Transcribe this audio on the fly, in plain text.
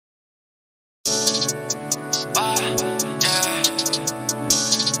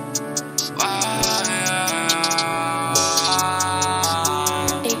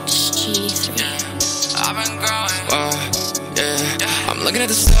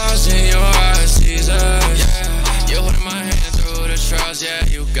lost in your eyes, Jesus. Yeah, you're holding my hand through the trials. Yeah,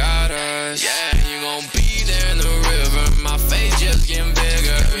 you got us. Yeah, you gon' be there in the river. My faith just getting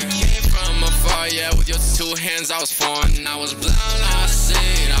bigger. We came from afar. Yeah, with your two hands I was foreign. I was blind, I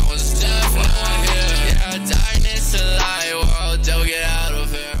seen. I was deaf, now I hear. Yeah, darkness to light. Whoa, don't get out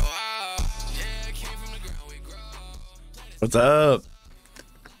of here. Wow. Yeah, came from the ground we grow. What's up?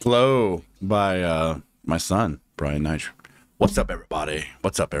 Flow by my son, Brian Knight. What's up, everybody?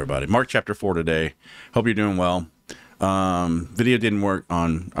 What's up, everybody? Mark chapter 4 today. Hope you're doing well. Video didn't work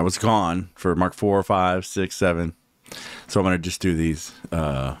on, I was gone for Mark 4, 5, 6, 7. So I'm going to just do these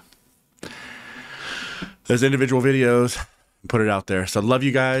as individual videos and put it out there. So love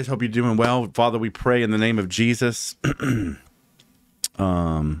you guys. Hope you're doing well. Father, we pray in the name of Jesus. Thank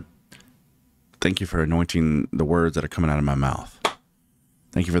you for anointing the words that are coming out of my mouth.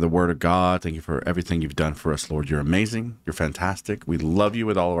 Thank you for the word of God. Thank you for everything you've done for us, Lord. You're amazing. You're fantastic. We love you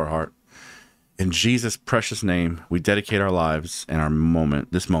with all of our heart. In Jesus' precious name, we dedicate our lives and our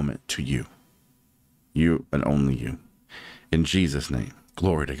moment, this moment, to you. You and only you. In Jesus' name.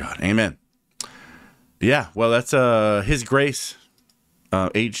 Glory to God. Amen. Yeah, well, that's His Grace.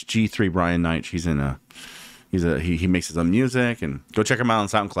 HG3 Brian Knight. He's in he makes his own music, and go check him out on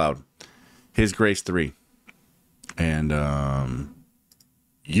SoundCloud. His Grace 3. And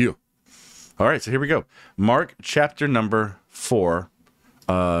you. All right, so here we go. Mark chapter number 4.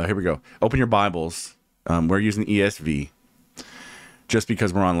 Here we go. Open your Bibles. We're using ESV just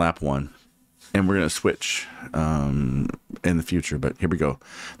because we're on lap 1. And we're going to switch in the future. But here we go.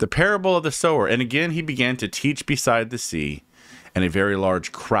 The parable of the sower. And again, he began to teach beside the sea, and a very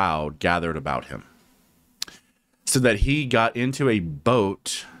large crowd gathered about him, so that he got into a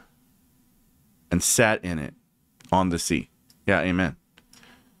boat and sat in it on the sea. Yeah, amen.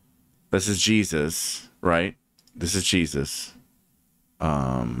 This is Jesus, right? This is Jesus.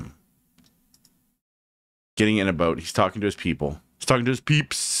 Getting in a boat. He's talking to his people. He's talking to his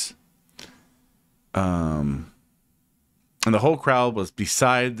peeps. And the whole crowd was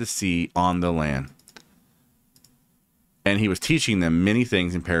beside the sea on the land. And he was teaching them many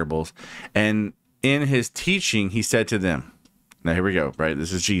things in parables. And in his teaching, he said to them, now here we go, right?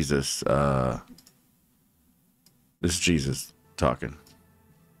 This is Jesus. This is Jesus talking.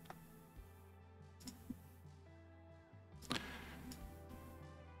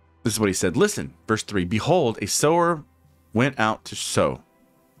 This is what he said. Listen, verse 3. Behold, a sower went out to sow.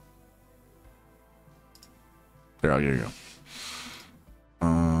 There you go.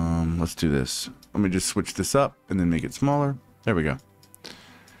 Let's do this. Let me just switch this up and then make it smaller. There we go.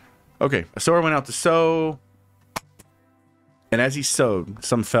 Okay, a sower went out to sow, and as he sowed,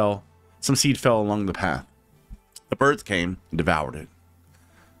 some seed fell along the path. The birds came and devoured it.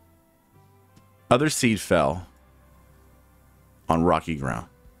 Other seed fell on rocky ground,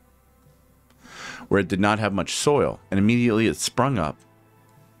 where it did not have much soil, and immediately it sprung up,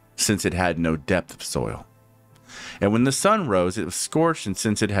 since it had no depth of soil. And when the sun rose, it was scorched, and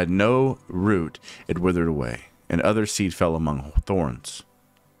since it had no root, it withered away. And other seed fell among thorns.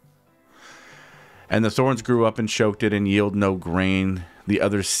 And the thorns grew up and choked it, and yielded no grain. The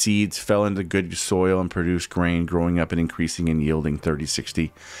other seeds fell into good soil and produced grain, growing up and increasing and yielding 30,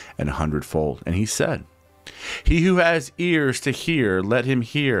 60, and 100-fold. And he said, he who has ears to hear, let him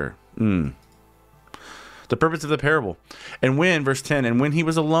hear. The purpose of the parable. And when, verse 10, and when he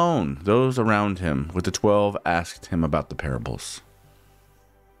was alone, those around him with the 12 asked him about the parables.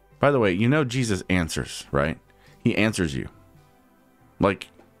 By the way, you know Jesus answers, right? He answers you. Like,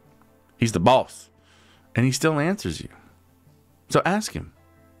 he's the boss. And he still answers you. So ask him.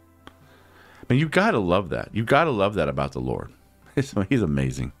 I mean, you got to love that. You got to love that about the Lord. He's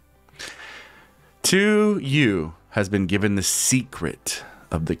amazing. To you has been given the secret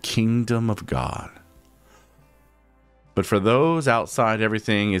of the kingdom of God. But for those outside,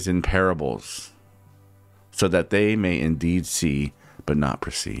 everything is in parables, so that they may indeed see, but not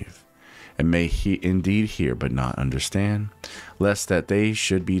perceive, and may indeed hear, but not understand, lest that they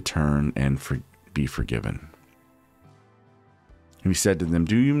should be turned and be forgiven. And he said to them,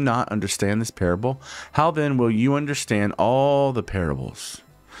 do you not understand this parable? How then will you understand all the parables?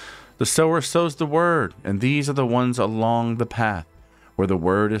 The sower sows the word, and these are the ones along the path, where the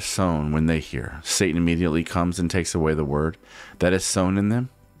word is sown. When they hear, Satan immediately comes and takes away the word that is sown in them.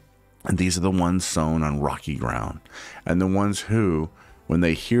 And these are the ones sown on rocky ground, and the ones who, when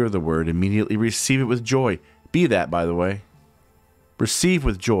they hear the word, immediately receive it with joy. Be that, by the way. Receive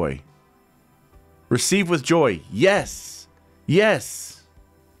with joy. Receive with joy. Yes. Yes.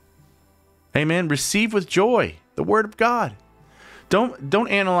 Amen. Receive with joy the word of God. Don't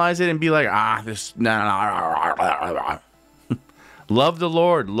analyze it and be like, this. Nah. Love the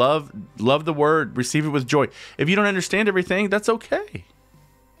Lord. Love the word. Receive it with joy. If you don't understand everything, that's okay.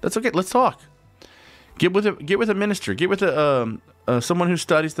 That's okay. Let's talk. Get with a minister. Get with someone who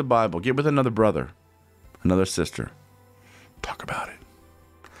studies the Bible. Get with another brother, another sister. Talk about it.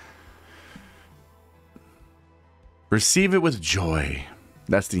 Receive it with joy.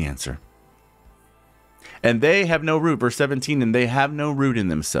 That's the answer. And they have no root. Verse 17, and they have no root in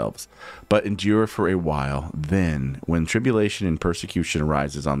themselves, but endure for a while. Then, when tribulation and persecution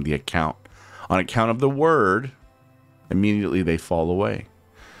arises on account of the word, immediately they fall away.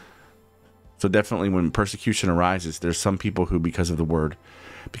 So definitely when persecution arises, there's some people who, because of the word,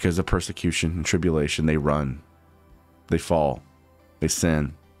 because of persecution and tribulation, they run, they fall, they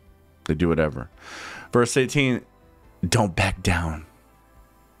sin, they do whatever. Verse 18, don't back down.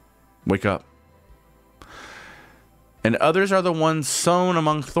 Wake up. And others are the ones sown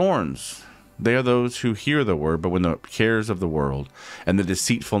among thorns. They are those who hear the word, but when the cares of the world and the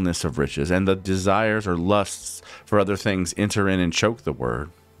deceitfulness of riches and the desires or lusts for other things enter in and choke the word,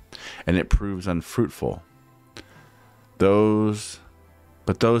 and it proves unfruitful. But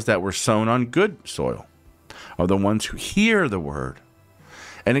those that were sown on good soil are the ones who hear the word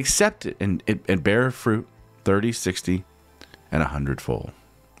and accept it and bear fruit 30, 60, and 100-fold.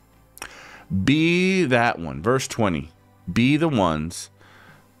 Be that one. Verse 20. Be the ones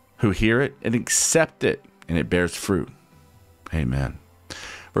who hear it and accept it, and it bears fruit. Amen.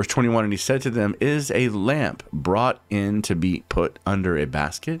 Verse 21, and he said to them, is a lamp brought in to be put under a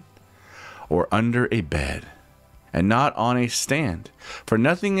basket or under a bed, and not on a stand? For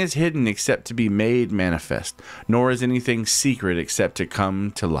nothing is hidden except to be made manifest, nor is anything secret except to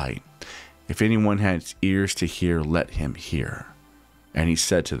come to light. If anyone has ears to hear, let him hear. And he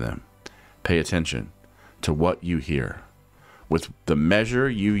said to them, pay attention to what you hear. With the measure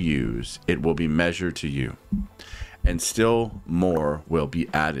you use, it will be measured to you, and still more will be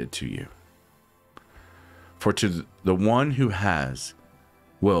added to you. For to the one who has,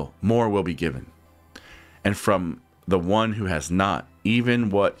 more will be given. And from the one who has not, even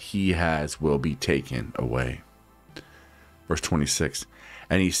what he has will be taken away. Verse 26,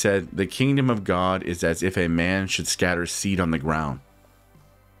 and he said, the kingdom of God is as if a man should scatter seed on the ground.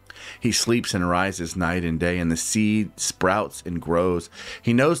 He sleeps and rises night and day, and the seed sprouts and grows.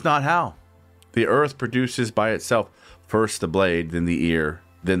 He knows not how. The earth produces by itself first the blade, then the ear,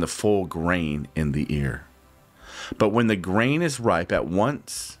 then the full grain in the ear. But when the grain is ripe, at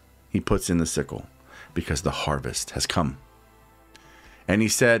once he puts in the sickle, because the harvest has come. And he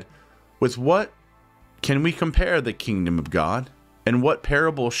said, with what can we compare the kingdom of God? And what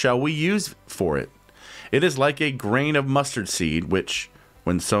parable shall we use for it? It is like a grain of mustard seed, which,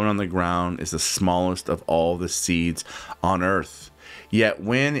 when sown on the ground, is the smallest of all the seeds on earth. Yet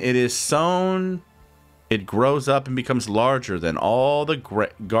when it is sown, it grows up and becomes larger than all the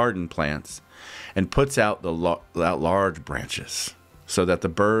garden plants, and puts out large branches, so that the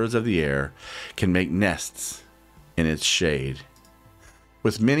birds of the air can make nests in its shade.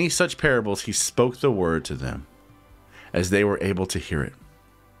 With many such parables he spoke the word to them, as they were able to hear it.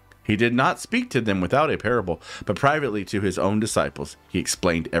 He did not speak to them without a parable, but privately to his own disciples he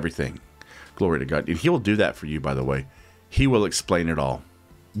explained everything. Glory to God. And he will do that for you, by the way. He will explain it all.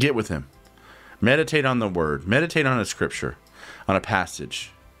 Get with him. Meditate on the word. Meditate on a scripture, on a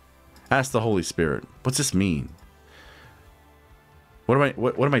passage. Ask the Holy Spirit, what's this mean? What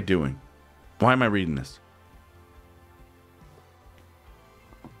am I doing? Why am I reading this?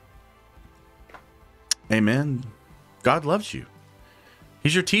 Amen. God loves you.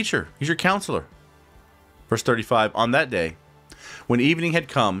 He's your teacher. He's your counselor. Verse 35, on that day, when evening had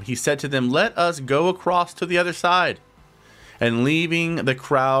come, he said to them, let us go across to the other side. And leaving the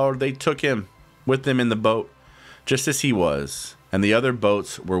crowd, they took him with them in the boat, just as he was. And the other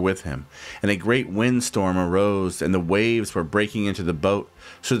boats were with him. And a great windstorm arose, and the waves were breaking into the boat,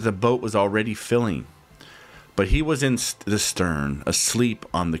 so that the boat was already filling. But he was in the stern, asleep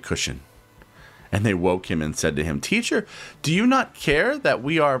on the cushion. And they woke him and said to him, teacher, do you not care that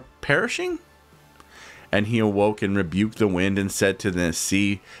we are perishing? And he awoke and rebuked the wind and said to the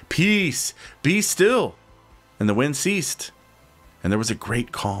sea, peace, be still. And the wind ceased, and there was a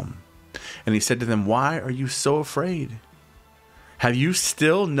great calm. And he said to them, why are you so afraid? Have you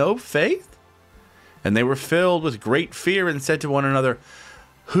still no faith? And they were filled with great fear and said to one another,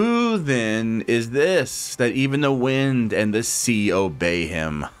 who then is this, that even the wind and the sea obey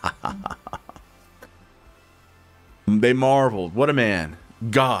him? They marveled. What a man.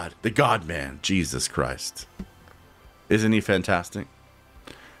 God, the God-man, Jesus Christ. Isn't he fantastic?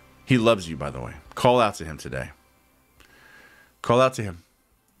 He loves you, by the way. Call out to him today. Call out to him.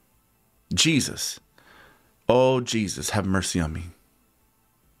 Jesus. Oh, Jesus, have mercy on me.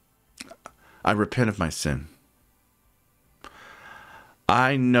 I repent of my sin.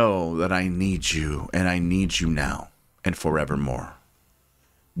 I know that I need you, and I need you now and forevermore.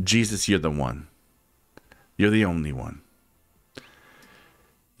 Jesus, you're the one. You're the only one.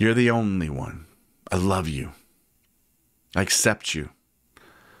 You're the only one. I love you. I accept you.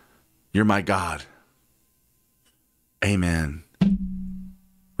 You're my God. Amen.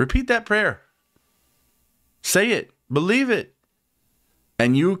 Repeat that prayer. Say it. Believe it.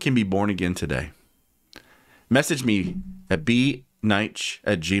 And you can be born again today. Message me at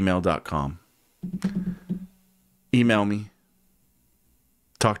bnitch@gmail.com. Email me.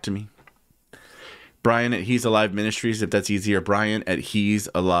 Talk to me. Brian at He's Alive Ministries, if that's easier. Brian at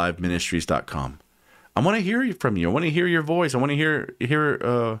he'saliveministries.com. I want to hear from you. I want to hear your voice. I want to hear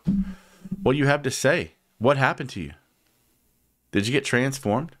what you have to say. What happened to you? Did you get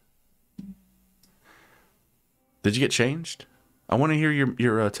transformed? Did you get changed? I want to hear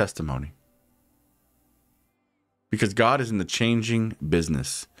your testimony. Because God is in the changing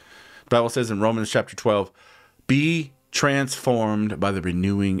business. The Bible says in Romans chapter 12, be transformed by the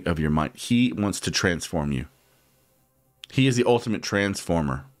renewing of your mind. He wants to transform you. He is the ultimate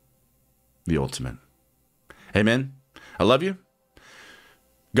transformer. The ultimate. Amen. I love you.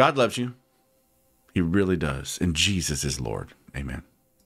 God loves you. He really does. And Jesus is Lord. Amen.